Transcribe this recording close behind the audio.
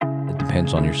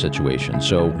depends on your situation.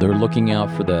 So they're looking out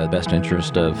for the best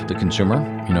interest of the consumer,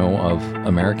 of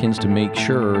Americans, to make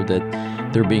sure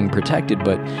that they're being protected.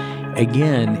 But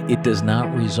again, it does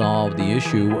not resolve the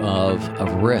issue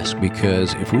of risk,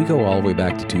 because if we go all the way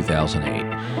back to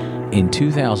 2008, in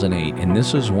 2008, and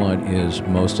this is what is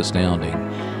most astounding,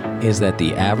 is that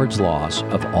the average loss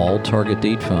of all target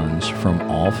date funds from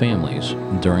all families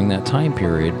during that time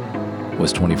period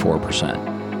was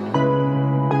 24%.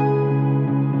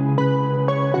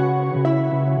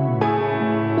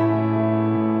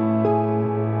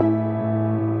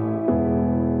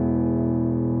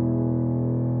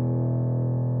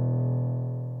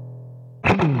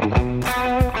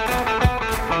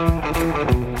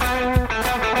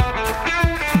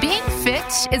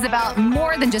 Is about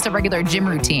more than just a regular gym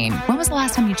routine. When was the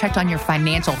last time you checked on your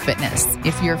financial fitness?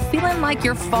 If you're feeling like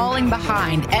you're falling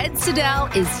behind, Ed Siddell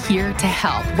is here to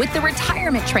help with The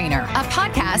Retirement Trainer, a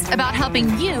podcast about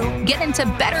helping you get into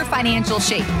better financial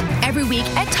shape. Every week,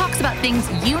 Ed talks about things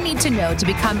you need to know to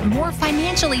become more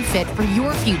financially fit for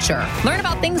your future. Learn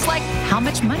about things like how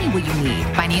much money will you need,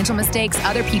 financial mistakes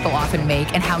other people often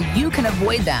make, and how you can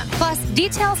avoid them. Plus,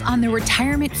 details on the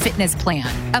Retirement Fitness Plan,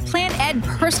 a plan Ed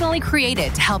personally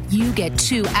created to help you get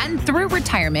to and through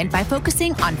retirement by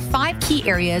focusing on 5 key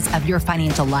areas of your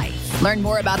financial life. Learn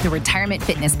more about the Retirement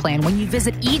Fitness Plan when you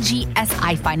visit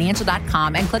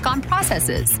EGSIFinancial.com and click on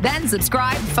Processes. Then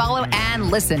subscribe, follow, and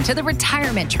listen to The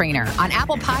Retirement Trainer on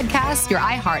Apple Podcasts, your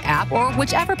iHeart app, or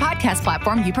whichever podcast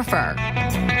platform you prefer.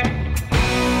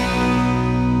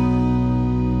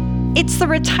 It's The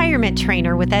Retirement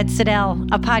Trainer with Ed Siddell,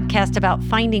 a podcast about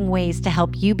finding ways to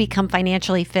help you become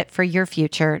financially fit for your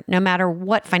future, no matter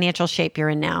what financial shape you're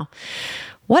in now.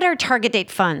 What are target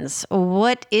date funds?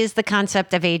 What is the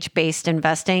concept of age-based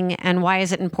investing, and why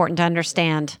is it important to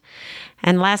understand?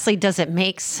 And lastly, does it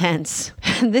make sense?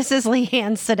 This is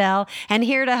Leanne Siddell, and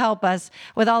here to help us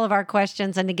with all of our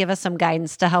questions and to give us some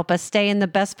guidance to help us stay in the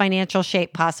best financial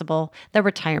shape possible, The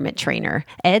Retirement Trainer,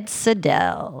 Ed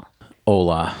Siddell.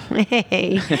 Hola.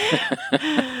 Hey.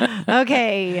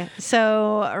 Okay.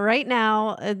 So right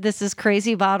now, this is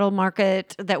crazy volatile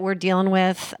market that we're dealing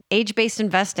with. Age-based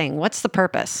investing. What's the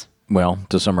purpose? Well,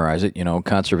 to summarize it,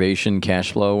 conservation,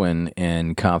 cash flow,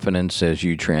 and confidence as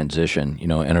you transition,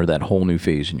 enter that whole new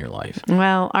phase in your life.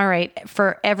 Well, all right.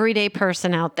 For everyday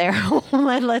person out there,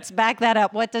 let's back that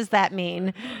up. What does that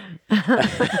mean?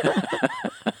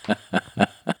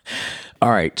 All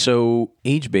right. So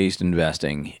age-based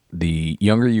investing, the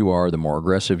younger you are, the more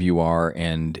aggressive you are,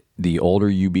 and the older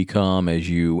you become as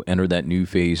you enter that new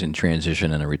phase and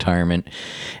transition into retirement.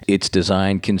 It's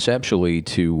designed conceptually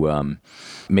to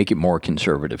make it more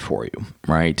conservative for you,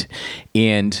 right?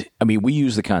 And we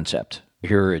use the concept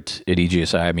here at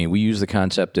EGSI. We use the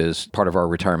concept as part of our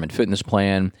retirement fitness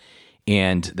plan,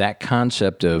 and that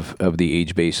concept of the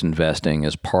age-based investing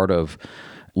as part of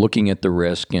looking at the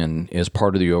risk and as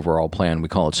part of the overall plan. We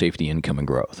call it safety, income, and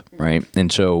growth, right?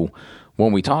 And so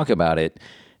when we talk about it,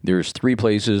 there's 3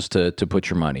 places to put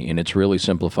your money, and it's really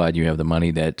simplified. You have the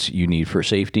money that you need for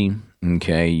safety,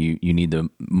 okay? You need the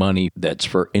money that's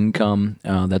for income,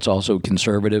 that's also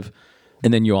conservative,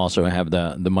 and then you also have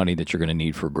the money that you're going to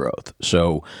need for growth.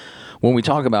 So when we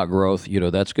talk about growth,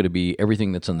 that's going to be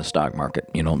everything that's in the stock market,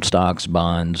 stocks,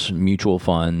 bonds, mutual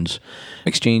funds,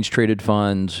 exchange traded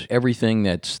funds, everything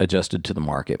that's adjusted to the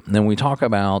market. And then we talk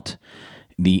about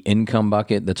the income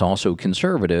bucket that's also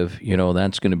conservative,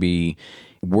 that's going to be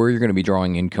where you're going to be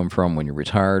drawing income from when you're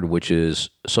retired, which is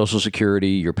Social Security,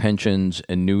 your pensions,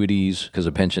 annuities, because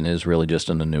a pension is really just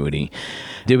an annuity,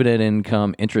 dividend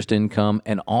income, interest income,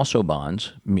 and also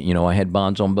bonds. I had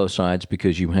bonds on both sides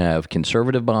because you have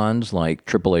conservative bonds like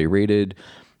AAA rated,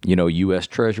 U.S.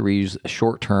 Treasuries,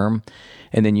 short term,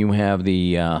 and then you have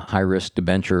the high-risk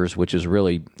debentures, which is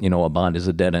really, a bond is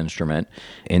a debt instrument,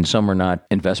 and some are not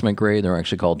investment grade. They're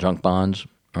actually called junk bonds.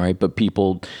 All right, but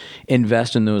people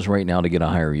invest in those right now to get a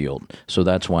higher yield. So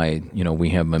that's why, we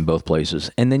have them in both places.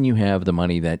 And then you have the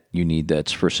money that you need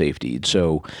that's for safety.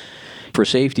 So for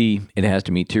safety, it has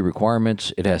to meet 2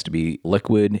 requirements. It has to be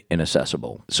liquid and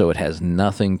accessible. So it has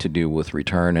nothing to do with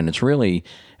return, and it's really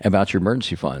about your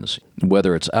emergency funds.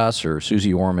 Whether it's us or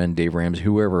Susie Orman, Dave Ramsey,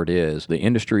 whoever it is, the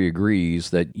industry agrees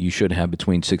that you should have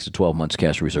between 6 to 12 months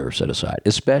cash reserves set aside,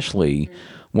 especially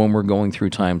when we're going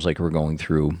through times like we're going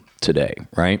through today,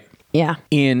 right? Yeah.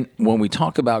 And when we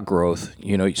talk about growth,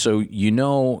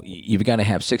 you've got to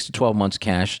have 6 to 12 months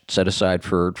cash set aside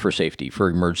for safety, for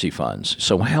emergency funds.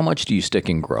 So how much do you stick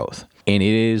in growth? And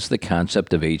it is the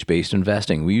concept of age-based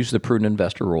investing. We use the prudent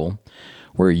investor rule,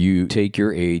 where you take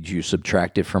your age, you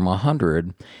subtract it from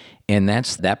 100, And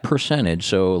that's that percentage.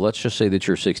 So let's just say that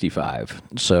you're 65.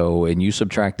 So, and you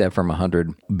subtract that from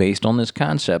 100 based on this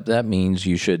concept, that means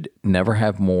you should never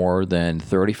have more than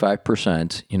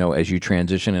 35%, as you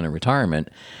transition into retirement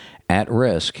at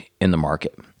risk in the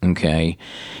market. Okay.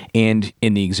 And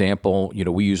in the example,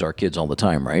 we use our kids all the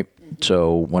time, right?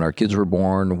 So when our kids were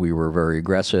born, we were very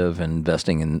aggressive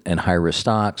investing in high-risk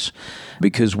stocks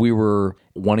because we were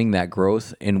wanting that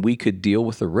growth, and we could deal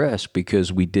with the risk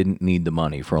because we didn't need the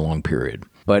money for a long period.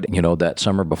 But, that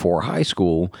summer before high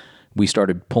school, we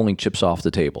started pulling chips off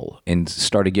the table and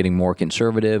started getting more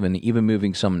conservative and even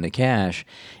moving some into cash.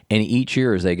 And each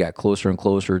year, as they got closer and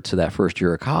closer to that first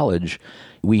year of college,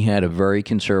 we had a very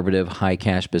conservative, high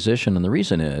cash position. And the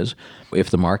reason is,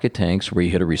 if the market tanks, we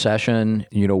hit a recession,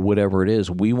 whatever it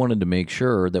is, we wanted to make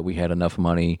sure that we had enough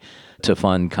money to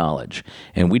fund college.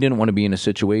 And we didn't want to be in a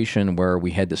situation where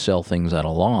we had to sell things at a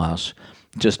loss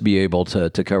just to be able to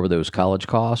cover those college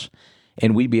costs.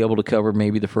 And we'd be able to cover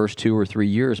maybe the first 2 or 3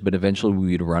 years, but eventually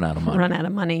we'd run out of money. Run out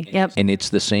of money, yep. And it's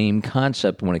the same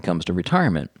concept when it comes to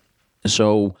retirement.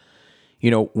 So,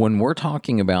 when we're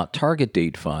talking about target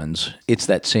date funds, it's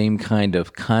that same kind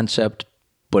of concept,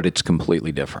 but it's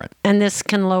completely different. And this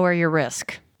can lower your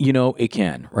risk. It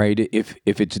can, right? If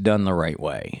it's done the right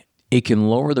way. It can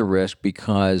lower the risk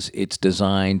because it's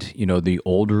designed, the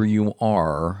older you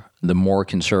are, the more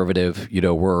conservative,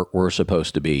 we're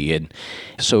supposed to be. And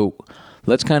so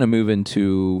let's kind of move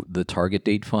into the target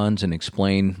date funds and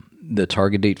explain the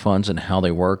target date funds and how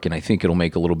they work. And I think it'll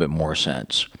make a little bit more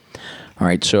sense. All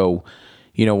right. So,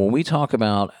 when we talk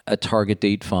about a target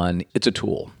date fund, it's a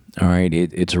tool. All right.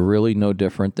 It's really no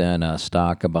different than a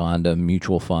stock, a bond, a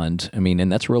mutual fund.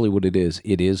 And that's really what it is.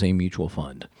 It is a mutual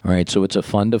fund. All right. So it's a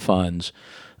fund of funds,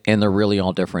 and they're really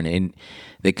all different. And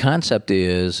the concept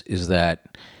is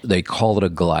that they call it a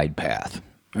glide path.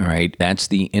 All right. That's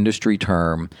the industry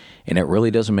term, and it really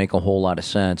doesn't make a whole lot of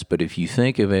sense. But if you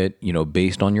think of it,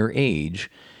 based on your age,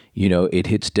 it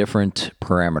hits different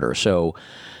parameters. So,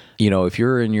 if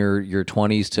you're in your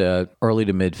 20s to early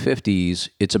to mid 50s,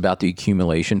 it's about the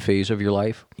accumulation phase of your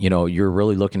life. You're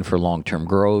really looking for long-term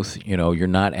growth. You're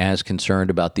not as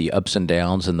concerned about the ups and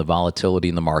downs and the volatility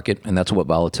in the market. And that's what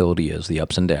volatility is, the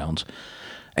ups and downs.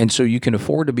 And so you can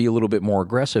afford to be a little bit more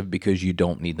aggressive because you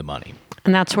don't need the money.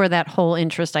 And that's where that whole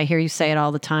interest, I hear you say it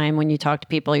all the time when you talk to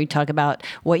people, you talk about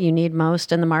what you need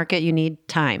most in the market, you need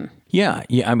time. Yeah.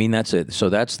 That's it. So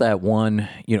that's that one,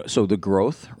 so the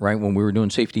growth, right? When we were doing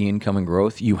safety, income, and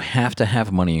growth, you have to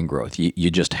have money in growth. You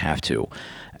just have to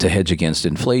hedge against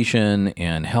inflation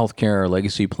and healthcare,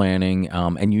 legacy planning,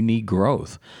 and you need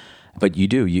growth. But you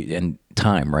do, and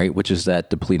time, right? Which is that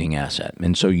depleting asset.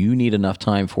 And so you need enough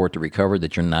time for it to recover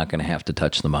that you're not going to have to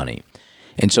touch the money.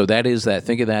 And so that is that,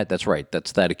 think of that, that's right,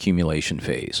 that's that accumulation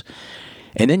phase.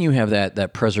 And then you have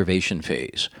that preservation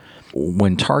phase.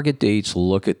 When target dates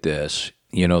look at this,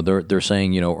 they're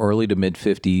saying, early to mid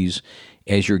 50s,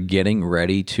 as you're getting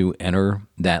ready to enter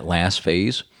that last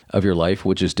phase of your life,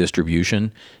 which is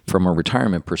distribution from a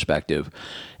retirement perspective.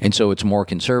 And so it's more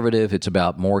conservative, it's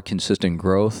about more consistent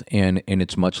growth, and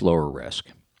it's much lower risk.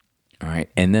 All right.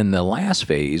 And then the last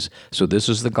phase, so this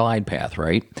is the glide path,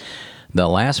 right? The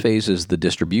last phase is the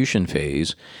distribution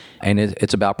phase, and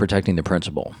it's about protecting the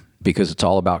principal because it's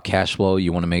all about cash flow.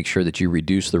 You want to make sure that you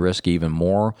reduce the risk even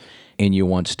more, and you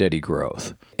want steady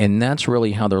growth. And that's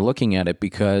really how they're looking at it,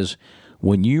 because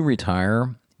when you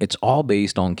retire, it's all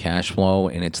based on cash flow,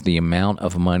 and it's the amount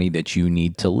of money that you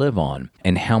need to live on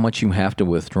and how much you have to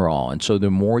withdraw. And so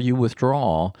the more you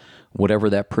withdraw, whatever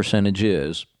that percentage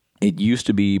is, it used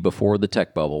to be before the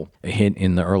tech bubble hit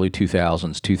in the early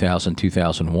 2000s, 2000,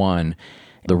 2001.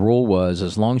 The rule was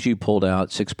as long as you pulled out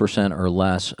 6% or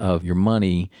less of your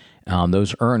money,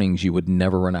 those earnings, you would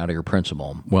never run out of your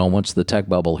principal. Well, once the tech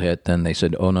bubble hit, then they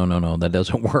said, oh, no, that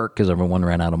doesn't work because everyone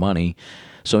ran out of money.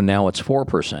 So now it's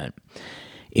 4%.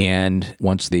 And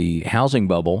once the housing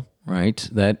bubble, right,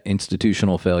 that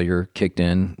institutional failure kicked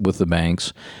in with the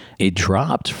banks, it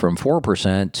dropped from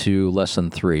 4% to less than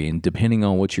 3%. And depending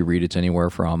on what you read, it's anywhere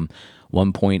from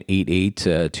 1.88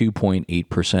 to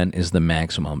 2.8% is the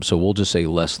maximum. So we'll just say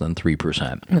less than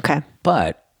 3%. Okay.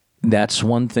 But that's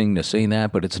one thing to say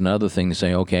that, but it's another thing to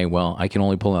say, okay, well, I can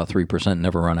only pull out 3%,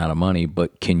 never run out of money,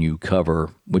 but can you cover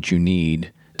what you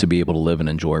need to be able to live and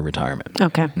enjoy retirement?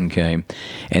 Okay. Okay.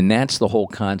 And that's the whole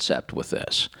concept with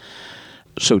this.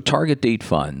 So target date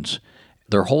funds,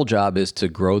 their whole job is to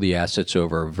grow the assets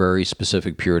over a very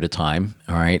specific period of time.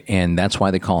 All right. And that's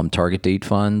why they call them target date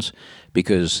funds,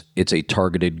 because it's a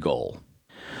targeted goal.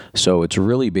 So it's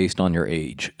really based on your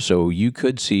age. So you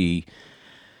could see,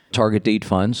 Target date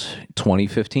funds,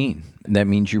 2015. That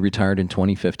means you retired in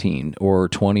 2015 or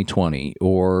 2020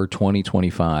 or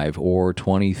 2025 or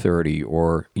 2030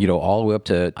 or, all the way up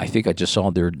to, I think I just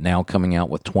saw they're now coming out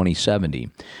with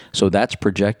 2070. So that's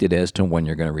projected as to when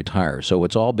you're going to retire. So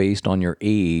it's all based on your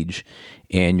age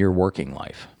and your working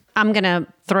life. I'm going to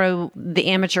throw the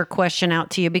amateur question out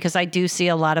to you because I do see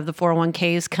a lot of the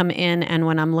 401ks come in. And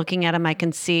when I'm looking at them, I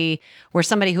can see where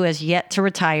somebody who has yet to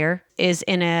retire is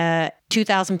in a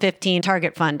 2015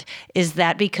 target fund. Is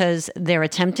that because they're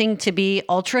attempting to be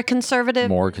ultra conservative?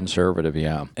 More conservative,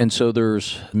 yeah. And so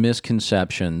there's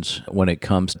misconceptions when it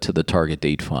comes to the target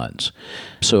date funds.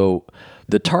 So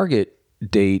the target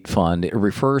date fund, it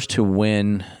refers to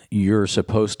when you're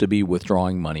supposed to be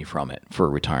withdrawing money from it for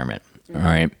retirement. All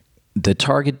right. The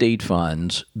target date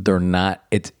funds, they're not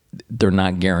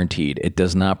guaranteed. It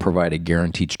does not provide a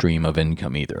guaranteed stream of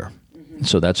income either.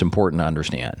 So that's important to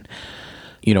understand.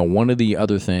 One of the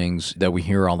other things that we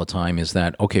hear all the time is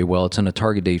that, okay, well, it's in a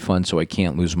target date fund, so I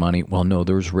can't lose money. Well, no,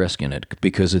 there's risk in it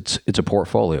because it's a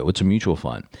portfolio. It's a mutual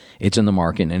fund. It's in the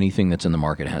market, and anything that's in the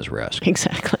market has risk.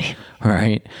 Exactly. All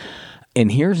right. And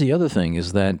here's the other thing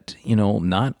is that,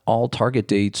 not all target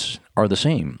dates are the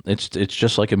same. It's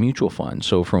just like a mutual fund.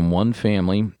 So from one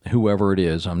family, whoever it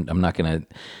is, I'm not going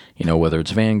to, whether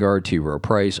it's Vanguard, T. Rowe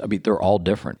Price, they're all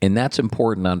different. And that's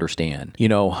important to understand.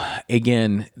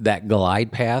 Again, that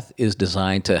glide path is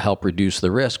designed to help reduce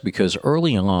the risk because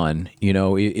early on,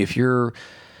 if you're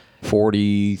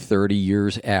 40, 30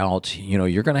 years out,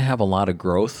 you're going to have a lot of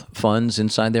growth funds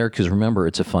inside there because remember,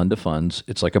 it's a fund of funds.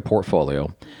 It's like a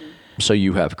portfolio. So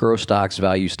you have growth stocks,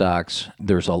 value stocks.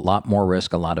 There's a lot more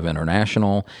risk, a lot of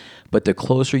international. But the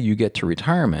closer you get to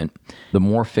retirement, the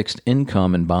more fixed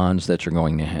income and bonds that you're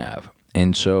going to have.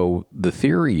 And so the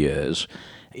theory is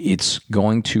it's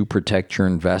going to protect your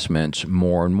investments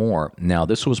more and more. Now,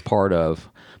 this was part of,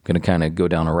 I'm going to kind of go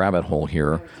down a rabbit hole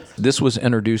here. This was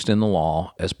introduced in the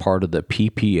law as part of the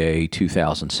PPA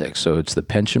 2006. So it's the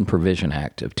Pension Provision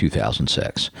Act of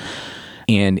 2006.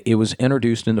 And it was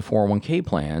introduced into 401k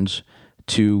plans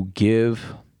to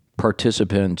give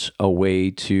participants a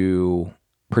way to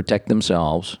protect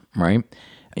themselves, right?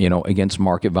 Against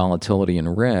market volatility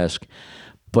and risk.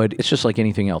 But it's just like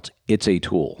anything else. It's a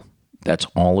tool. That's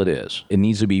all it is. It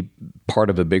needs to be part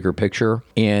of a bigger picture.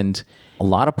 And a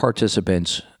lot of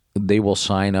participants, they will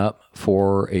sign up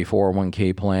for a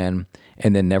 401k plan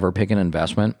and then never pick an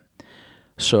investment.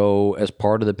 So as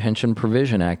part of the Pension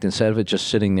Provision Act, instead of it just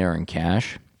sitting there in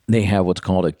cash, they have what's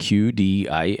called a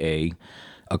QDIA,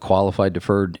 a Qualified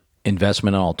Deferred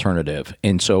Investment Alternative.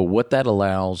 And so what that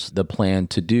allows the plan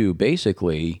to do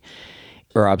basically,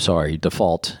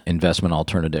 default investment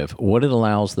alternative. What it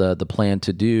allows the plan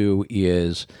to do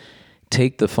is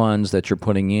take the funds that you're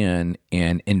putting in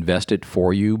and invest it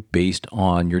for you based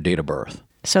on your date of birth.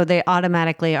 So they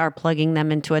automatically are plugging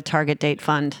them into a target date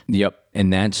fund. Yep.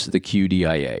 And that's the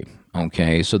QDIA.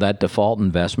 Okay. So that default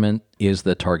investment is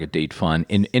the target date fund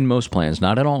in most plans,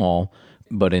 not at all,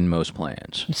 but in most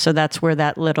plans. So that's where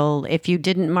that little, if you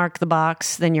didn't mark the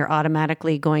box, then you're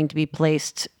automatically going to be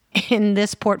placed in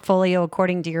this portfolio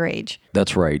according to your age.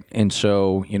 That's right. And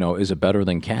so, is it better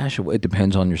than cash? It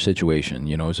depends on your situation.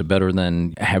 Is it better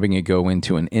than having it go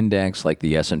into an index like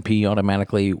the S&P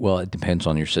automatically? Well, it depends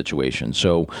on your situation.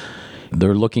 So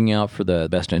they're looking out for the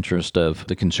best interest of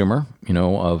the consumer,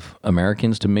 of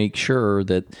Americans to make sure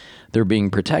that they're being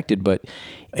protected. But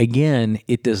again,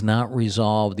 it does not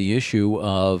resolve the issue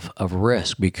of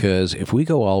risk because if we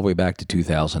go all the way back to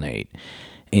 2008,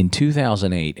 in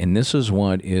 2008, and this is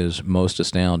what is most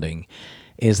astounding,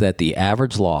 is that the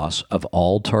average loss of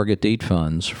all target date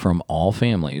funds from all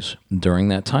families during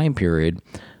that time period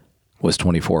was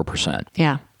 24%.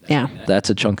 Yeah. That's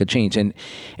a chunk of change. And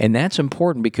that's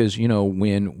important because,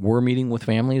 when we're meeting with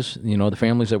families, the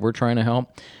families that we're trying to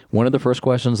help, one of the first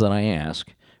questions that I ask,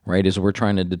 right, is we're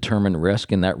trying to determine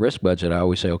risk. And that risk budget, I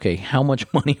always say, okay, how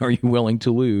much money are you willing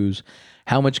to lose?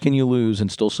 How much can you lose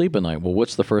and still sleep at night? Well,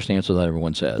 what's the first answer that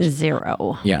everyone says?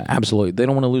 0. Yeah, absolutely. They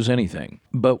don't want to lose anything.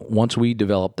 But once we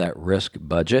develop that risk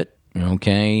budget,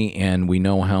 okay, and we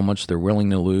know how much they're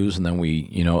willing to lose, and then we,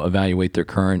 evaluate their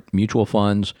current mutual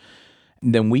funds,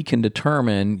 then we can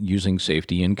determine, using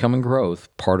safety, income, and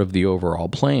growth, part of the overall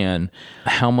plan,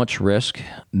 how much risk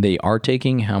they are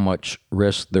taking, how much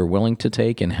risk they're willing to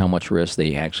take, and how much risk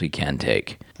they actually can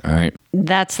take. All right.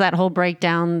 That's that whole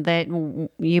breakdown that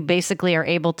you basically are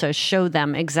able to show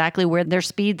them exactly where their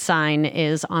speed sign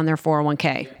is on their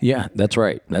 401k. Yeah, that's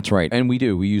right. That's right. And we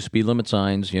use speed limit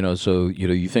signs, so,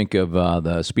 you think of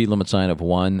the speed limit sign of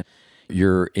 1.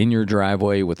 You're in your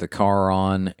driveway with the car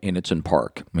on and it's in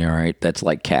park. All right. That's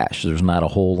like cash. There's not a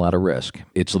whole lot of risk.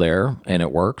 It's there and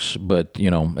it works, but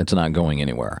it's not going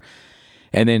anywhere.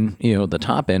 And then, the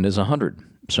top end is 100.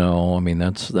 So, I mean,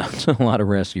 that's a lot of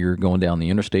risk. You're going down the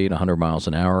interstate 100 miles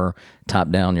an hour,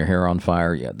 top down, your hair on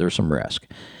fire. Yeah, there's some risk.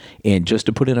 And just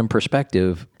to put it in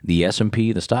perspective, the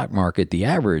S&P, the stock market, the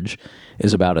average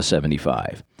is about a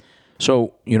 75.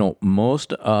 So,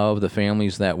 most of the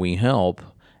families that we help,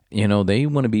 they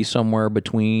want to be somewhere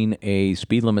between a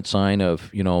speed limit sign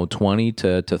of, 20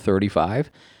 to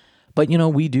 35. But,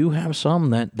 we do have some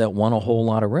that want a whole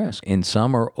lot of risk, and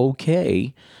some are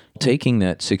okay taking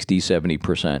that 60,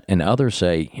 70%. And others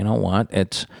say, you know what,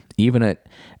 it's even at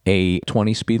a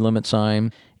 20 speed limit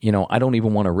sign, I don't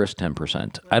even want to risk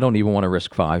 10%. I don't even want to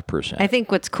risk 5%. I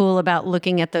think what's cool about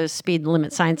looking at those speed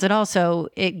limit signs,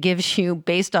 it gives you,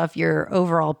 based off your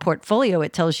overall portfolio,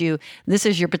 it tells you this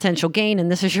is your potential gain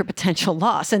and this is your potential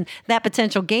loss. And that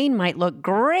potential gain might look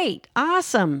great,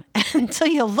 awesome, until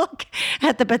you look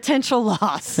at the potential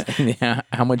loss. Yeah,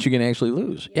 how much you can actually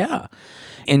lose. Yeah.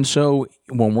 And so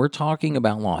when we're talking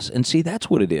about loss, and see, that's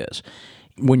what it is.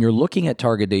 When you're looking at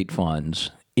target date funds,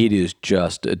 it is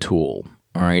just a tool.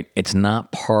 All right. It's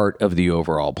not part of the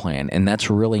overall plan. And that's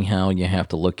really how you have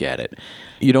to look at it.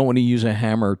 You don't want to use a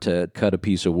hammer to cut a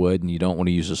piece of wood, and you don't want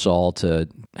to use a saw to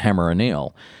hammer a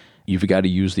nail. You've got to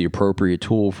use the appropriate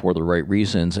tool for the right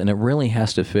reasons, and it really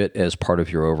has to fit as part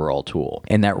of your overall tool.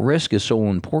 And that risk is so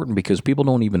important because people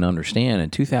don't even understand. In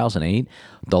 2008,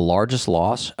 the largest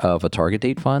loss of a target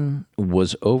date fund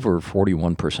was over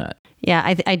 41%.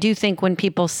 Yeah, I do think when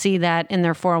people see that in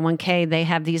their 401k, they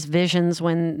have these visions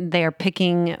when they are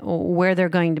picking where they're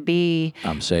going to be.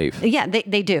 I'm safe. Yeah,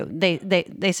 they do.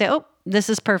 They say, oh, this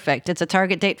is perfect. It's a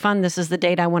target date fund. This is the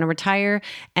date I want to retire.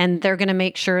 And they're going to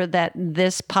make sure that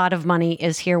this pot of money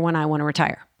is here when I want to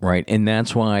retire. Right. And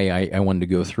that's why I wanted to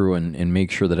go through and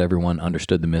make sure that everyone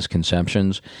understood the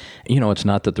misconceptions. It's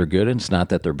not that they're good and it's not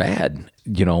that they're bad.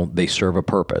 They serve a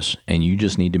purpose, and you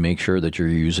just need to make sure that you're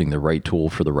using the right tool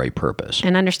for the right purpose.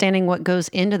 And understanding what goes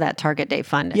into that target date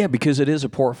fund. Yeah, because it is a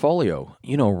portfolio.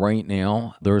 Right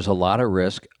now, there's a lot of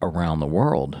risk around the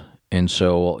world. And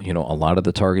so, a lot of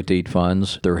the target date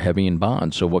funds, they're heavy in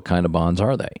bonds. So what kind of bonds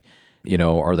are they?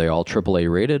 Are they all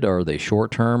AAA rated? Are they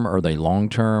short term? Are they long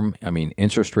term? I mean,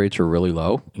 interest rates are really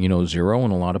low, 0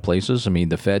 in a lot of places. I mean,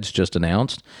 the Fed's just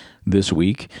announced this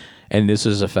week, and this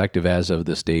is effective as of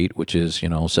this date, which is,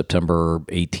 September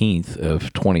 18th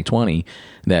of 2020,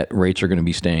 that rates are going to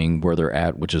be staying where they're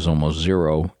at, which is almost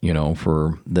 0,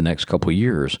 for the next couple of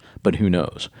years. But who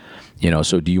knows?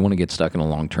 So do you want to get stuck in a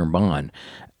long-term bond?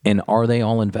 And are they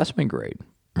all investment grade,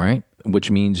 right?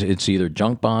 Which means it's either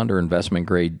junk bond or investment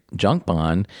grade junk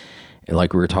bond.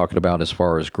 Like we were talking about as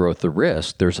far as growth of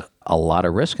risk, there's a lot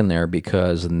of risk in there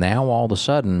because now all of a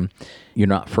sudden you're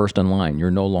not first in line. You're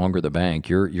no longer the bank.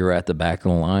 You're at the back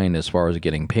of the line as far as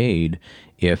getting paid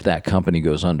if that company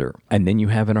goes under. And then you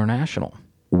have international.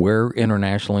 Where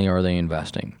internationally are they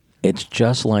investing? It's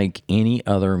just like any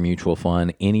other mutual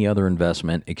fund, any other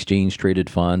investment, exchange traded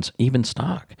funds, even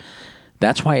stock.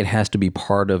 That's why it has to be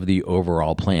part of the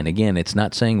overall plan. Again, it's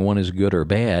not saying one is good or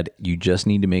bad. You just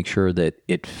need to make sure that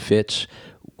it fits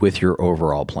with your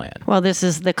overall plan. Well, this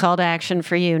is the call to action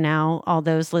for you now, all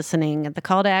those listening. The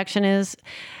call to action is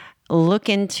look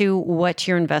into what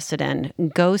you're invested in.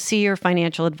 Go see your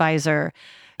financial advisor.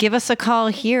 Give us a call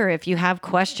here if you have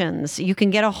questions. You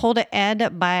can get a hold of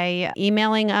Ed by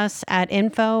emailing us at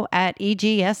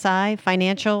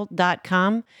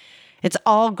info@egsifinancial.com. It's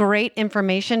all great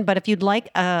information, but if you'd like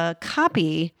a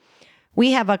copy,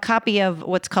 we have a copy of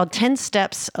what's called 10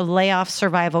 Steps Layoff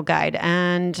Survival Guide.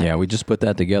 And yeah, we just put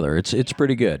that together. It's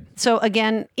pretty good. So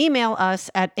again, email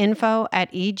us at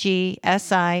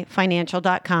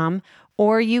info@egsifinancial.com,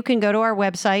 or you can go to our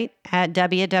website at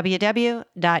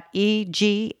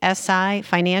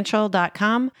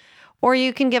www.egsifinancial.com. Or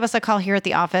you can give us a call here at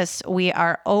the office. We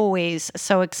are always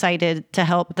so excited to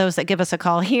help those that give us a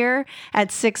call here at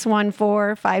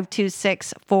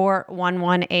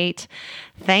 614-526-4118.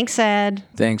 Thanks, Ed.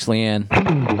 Thanks, Leanne.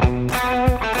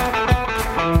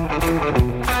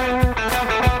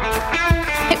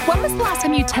 When was the last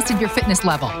time you tested your fitness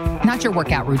level? Not your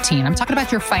workout routine. I'm talking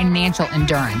about your financial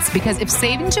endurance. Because if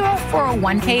saving to a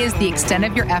 401k is the extent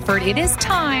of your effort, it is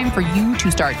time for you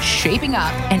to start shaping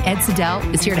up. And Ed Siddell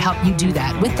is here to help you do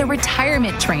that with The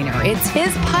Retirement Trainer. It's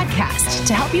his podcast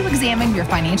to help you examine your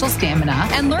financial stamina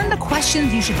and learn the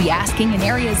questions you should be asking and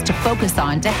areas to focus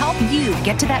on to help you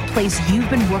get to that place you've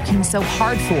been working so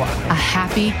hard for, a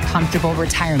happy, comfortable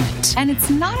retirement. And it's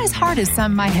not as hard as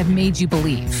some might have made you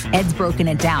believe. Ed's broken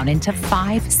it down into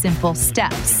 5 simple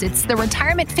steps. It's the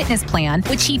Retirement Fitness Plan,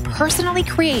 which he personally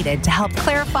created to help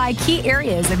clarify key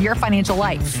areas of your financial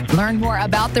life. Learn more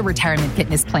about the Retirement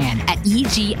Fitness Plan at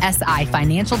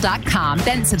EGSIFinancial.com.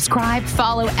 Then subscribe,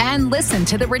 follow, and listen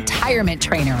to The Retirement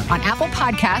Trainer on Apple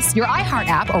Podcasts, your iHeart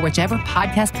app, or whichever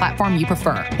podcast platform you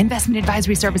prefer. Investment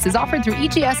advisory services offered through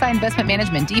EGSI Investment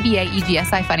Management, DBA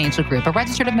EGSI Financial Group, a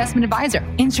registered investment advisor.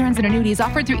 Insurance and annuities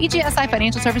offered through EGSI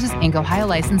Financial Services, Inc., Ohio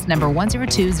license number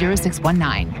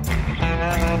 1020619.